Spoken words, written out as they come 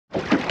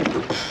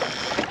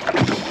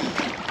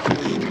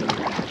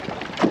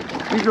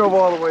You drove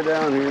all the way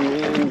down here,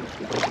 man.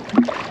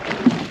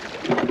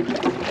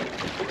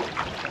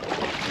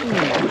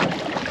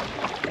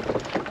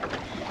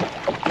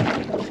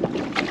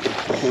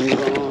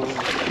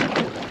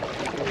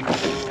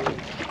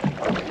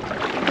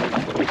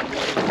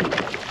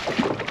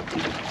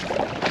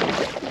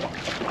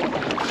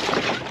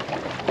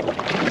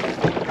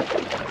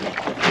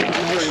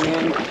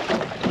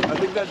 I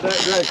think that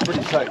drag's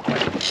pretty tight.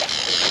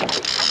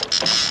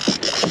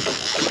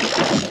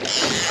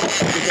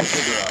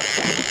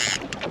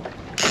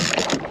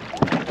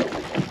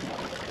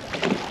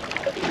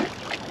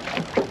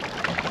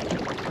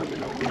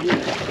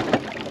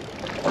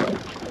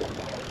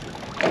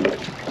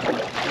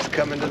 Just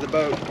coming to the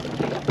boat.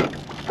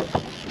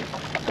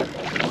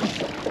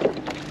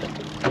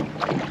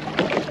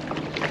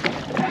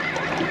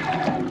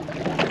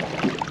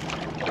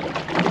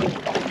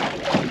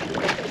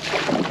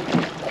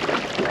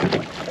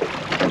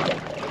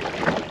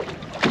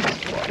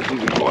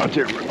 Go out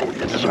there, we're going to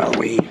get this out of the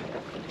way.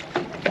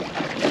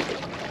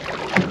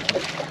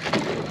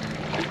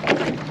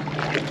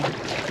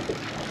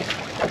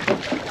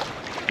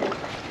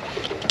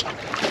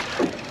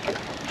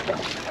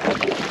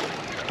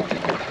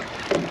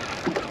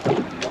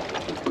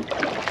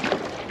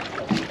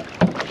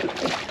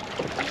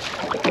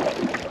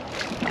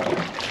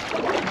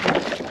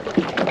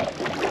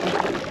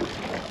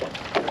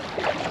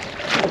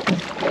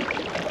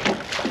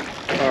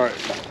 All right,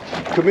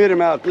 commit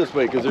him out this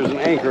way because there's an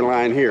anchor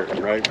line here,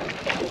 right?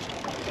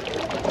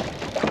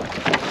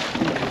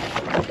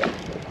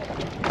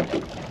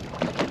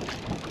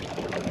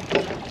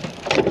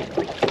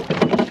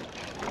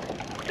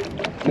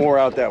 More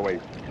out that way.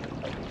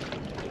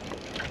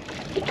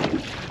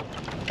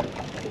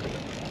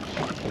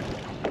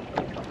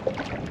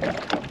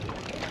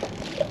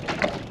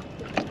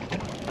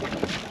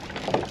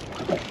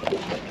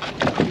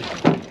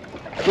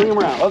 Swing him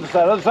around, other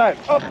side,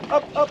 up,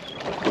 up, up.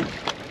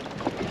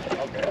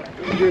 Okay,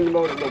 bring the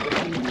motor a little bit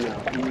easy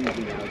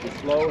now, just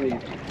slow and easy.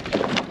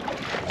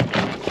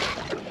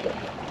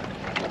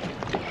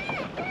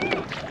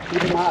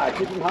 Keep him high if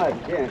you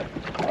can.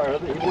 All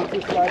right, he wants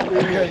this side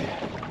through here.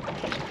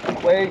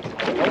 Wait,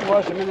 don't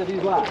rush him into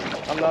these lines.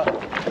 I'm not.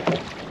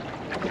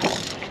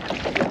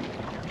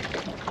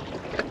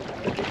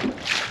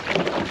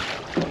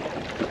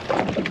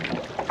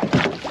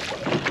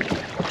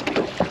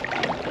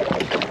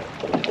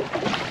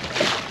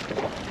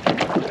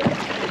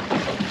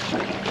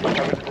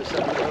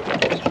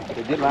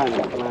 Get line in,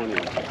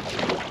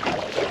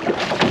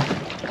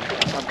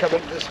 I'm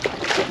coming this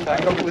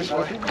back over this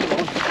way.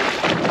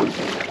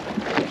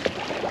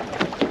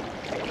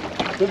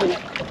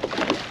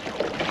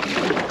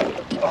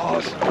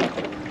 Awesome.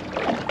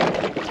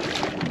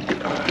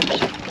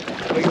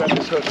 We got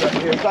this hook right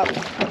here. Stop.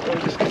 Let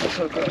me just get this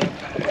hook up.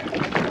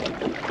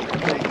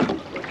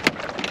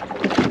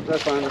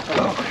 That's fine, that's fine.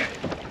 Okay.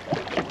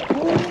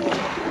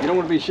 You don't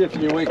want to be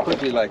shifting your weight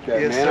quickly like that,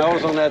 Yes, man. sir. I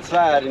was on that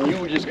side and you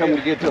were just coming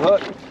to get the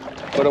hook.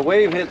 But a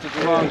wave hits at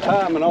the wrong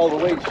time and all the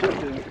weight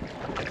shifted.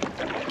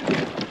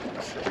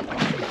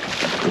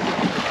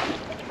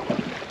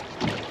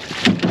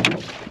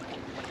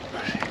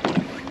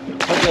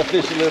 Hope that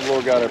fish you live,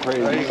 Lord God, I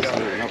pray. There you go.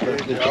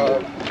 Good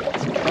job.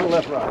 Turn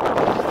left, right.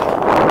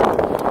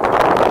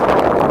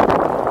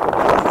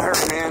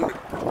 Alright, man.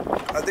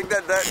 I think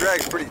that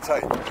drag's pretty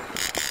tight.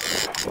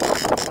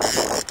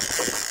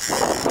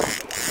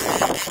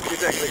 Get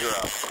that clicker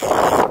out.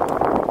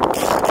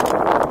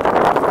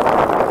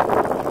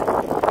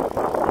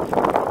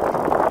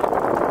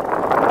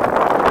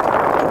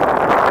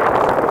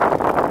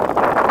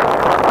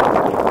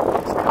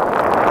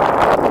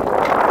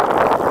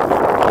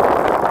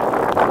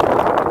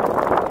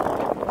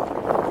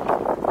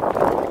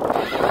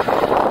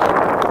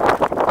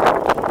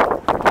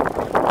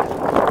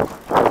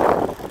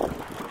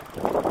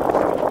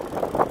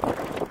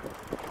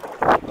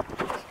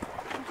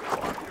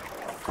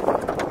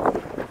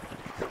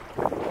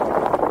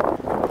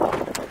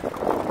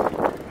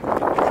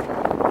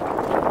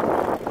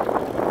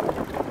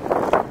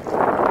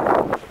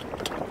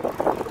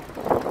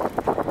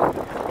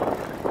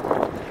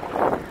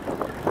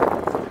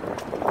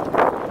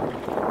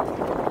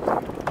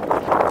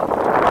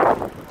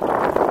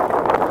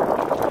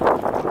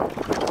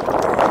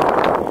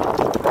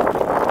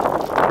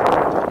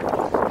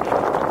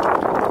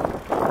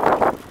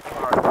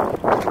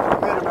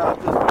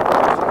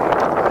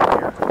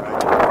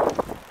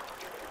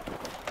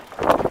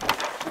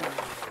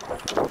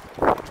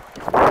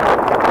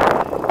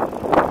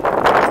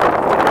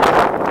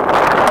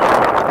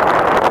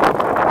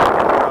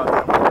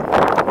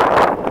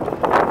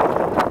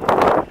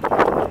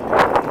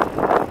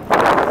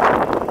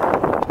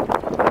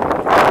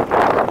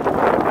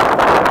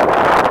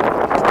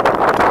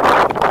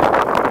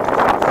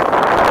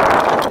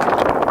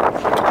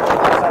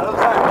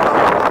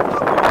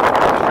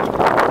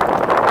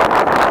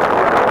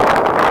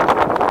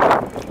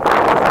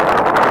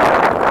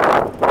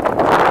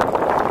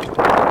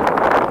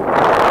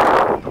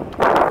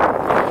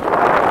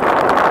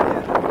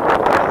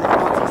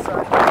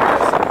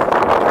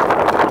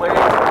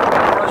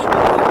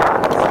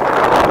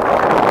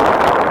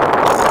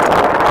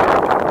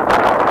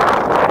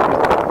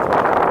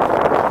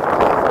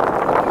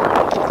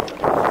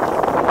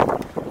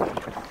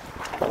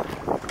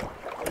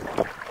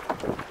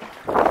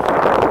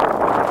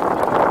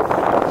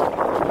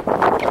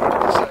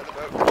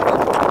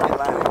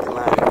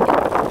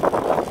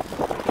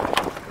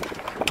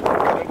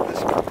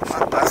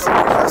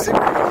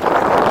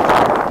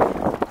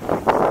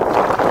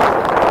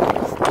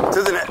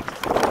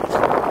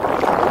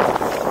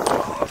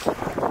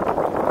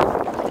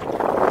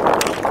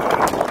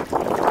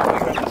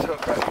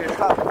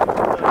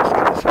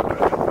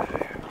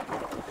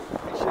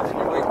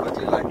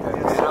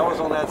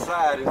 that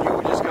side and you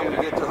were just coming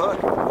to get the hook.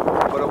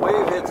 But a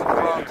wave hits at the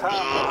wrong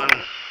time.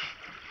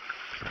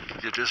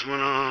 Get this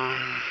one on.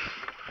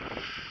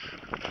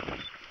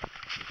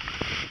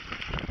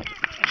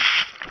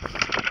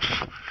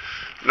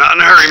 Not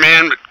in a hurry,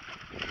 man, but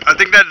I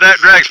think that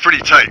drag's pretty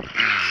tight.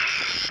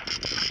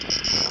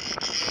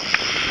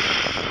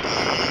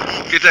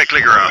 Get that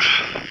clicker off.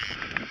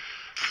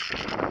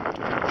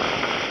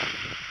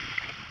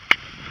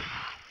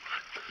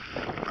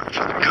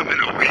 Coming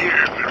over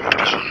here.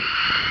 This one.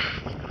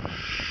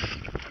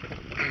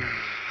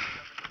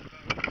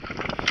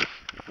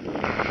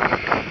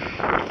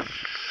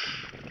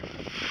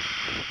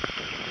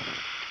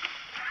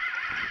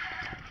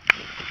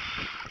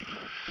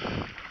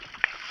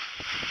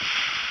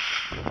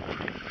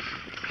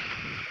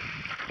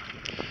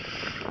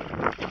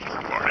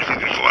 Alright, I'm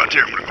gonna go out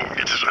there. I'm gonna go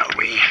get this out of the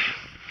way.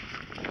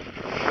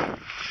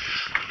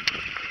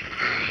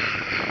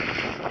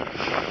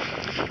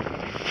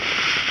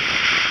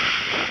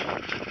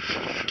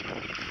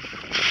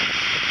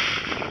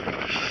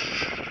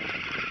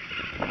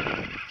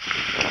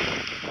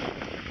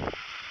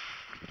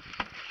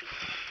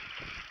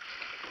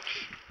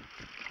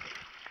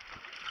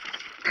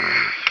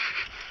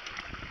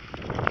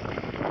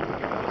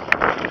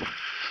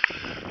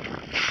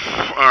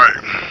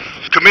 Alright,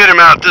 commit him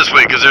out this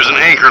way because there's an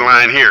anchor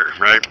line here,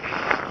 right?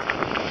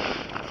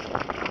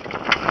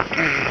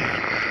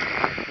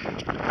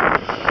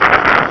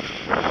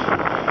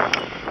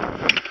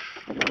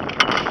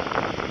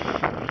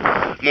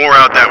 More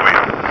out that way.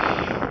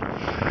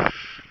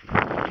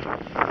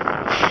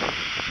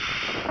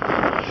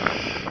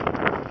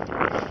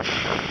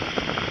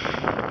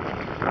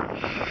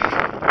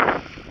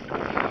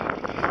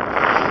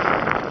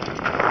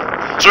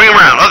 Swing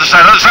around, other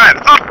side,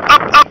 up.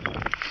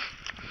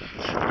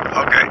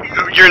 Okay,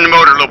 you're in the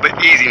motor a little bit.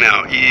 Easy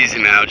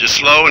now, just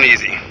slow and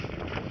easy.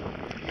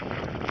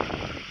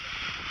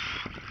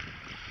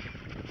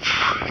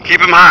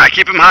 Keep him high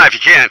if you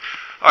can.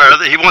 All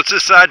right, he wants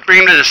this side, bring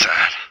him to this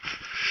side.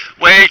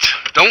 Wait,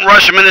 don't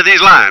rush him into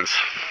these lines.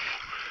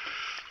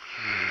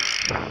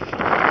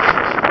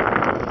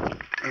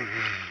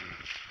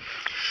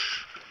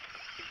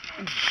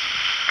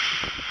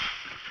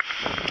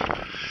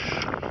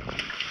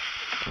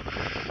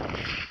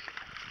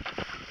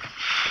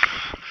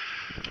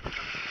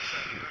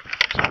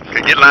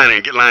 Okay, get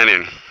line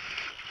in.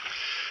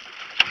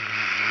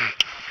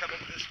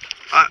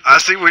 I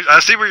see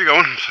where you're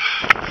going.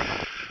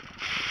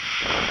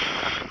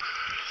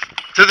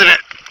 To the net.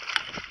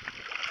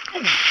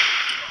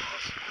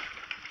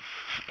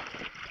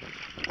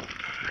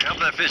 Help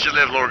that fish to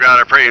live, Lord God,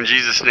 I pray in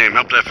Jesus' name.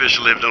 Help that fish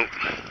to live. Don't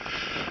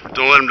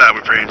let him die,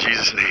 we pray in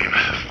Jesus' name.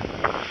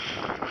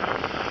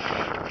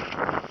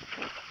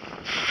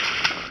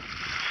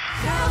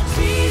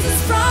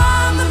 Jesus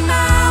from the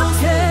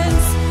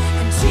mountains,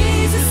 and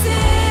Jesus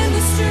in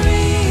the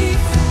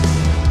streets,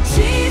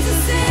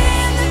 Jesus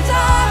in the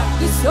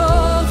darkness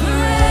over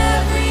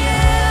every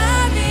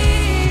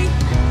enemy,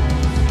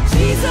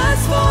 Jesus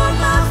for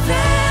my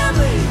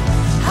family,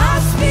 I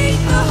speak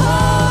the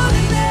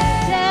holy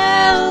name.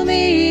 Tell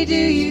me, do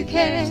you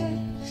care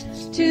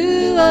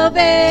to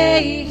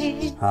obey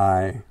Him?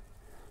 Hi.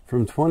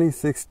 From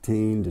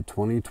 2016 to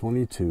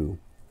 2022,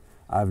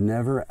 I've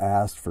never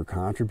asked for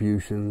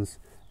contributions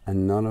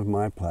and none of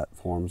my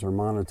platforms are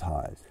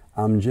monetized.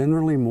 I'm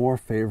generally more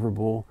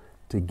favorable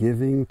to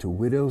giving to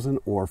widows and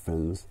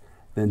orphans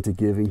than to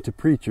giving to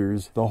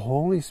preachers. The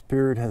Holy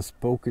Spirit has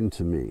spoken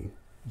to me.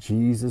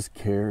 Jesus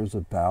cares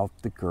about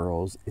the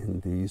girls in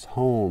these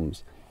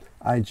homes.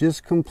 I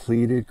just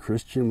completed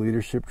Christian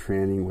leadership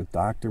training with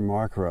Dr.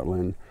 Mark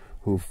Rutland,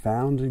 who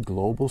founded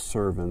Global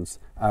Servants.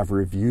 I've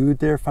reviewed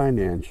their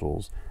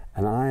financials,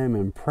 and I am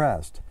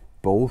impressed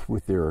both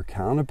with their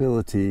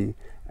accountability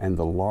and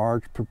the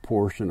large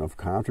proportion of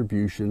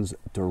contributions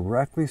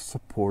directly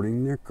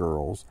supporting their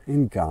girls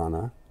in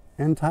Ghana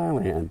and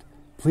Thailand.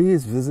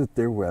 Please visit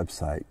their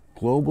website,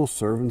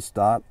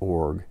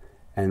 globalservants.org,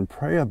 and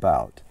pray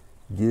about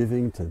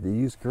giving to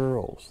these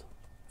girls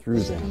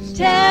through them.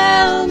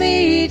 Tell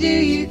me, do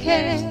you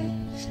care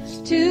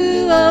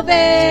to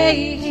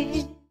obey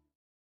Him?